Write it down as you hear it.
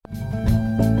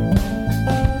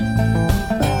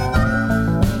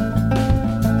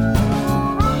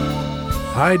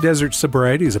High Desert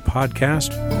Sobriety is a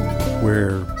podcast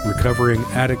where recovering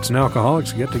addicts and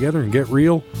alcoholics get together and get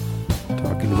real,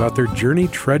 talking about their journey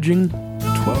trudging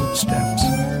 12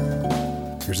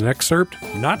 steps. Here's an excerpt,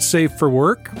 not safe for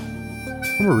work,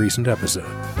 from a recent episode.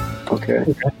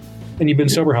 Okay. And you've been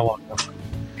sober how long now?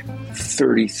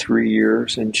 33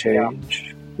 years and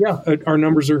change. Yeah, our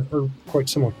numbers are quite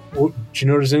similar. Did you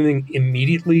notice anything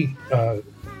immediately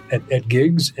at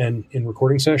gigs and in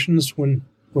recording sessions when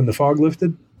the fog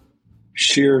lifted?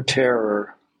 Sheer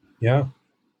terror. Yeah.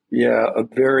 Yeah, a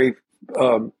very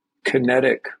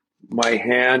kinetic, my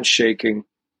hand shaking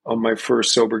on my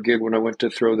first sober gig when I went to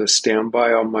throw the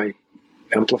standby on my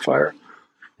amplifier,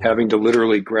 having to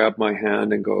literally grab my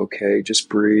hand and go, okay, just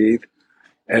breathe.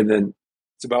 And then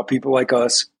it's about people like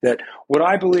us that what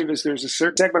I believe is there's a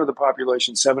certain segment of the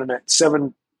population, 7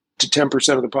 to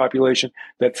 10% of the population,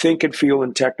 that think and feel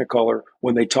in Technicolor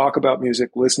when they talk about music,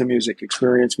 listen to music,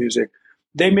 experience music.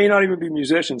 They may not even be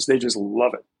musicians. They just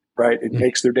love it, right? It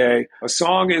makes their day. A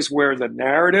song is where the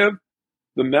narrative,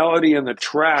 the melody, and the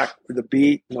track, the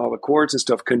beat, and all the chords and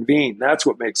stuff convene. That's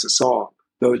what makes a song,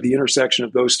 the intersection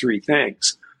of those three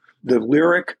things. The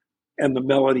lyric and the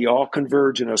melody all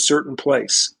converge in a certain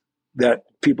place that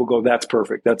people go, that's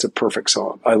perfect. That's a perfect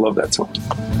song. I love that song.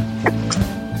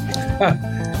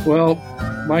 Well,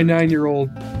 my 9-year-old,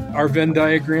 our Venn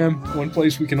diagram, one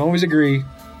place we can always agree,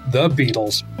 the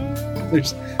Beatles.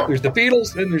 There's the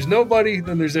Beatles, then there's nobody,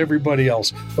 then there's everybody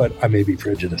else. But I may be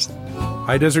prejudiced.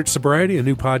 High Desert Sobriety, a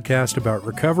new podcast about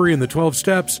recovery and the 12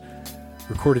 steps,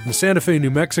 recorded in Santa Fe,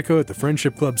 New Mexico at the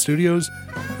Friendship Club Studios,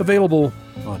 available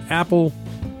on Apple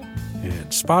and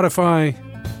Spotify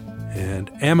and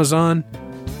Amazon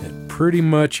and pretty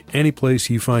much any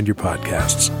place you find your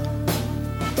podcasts.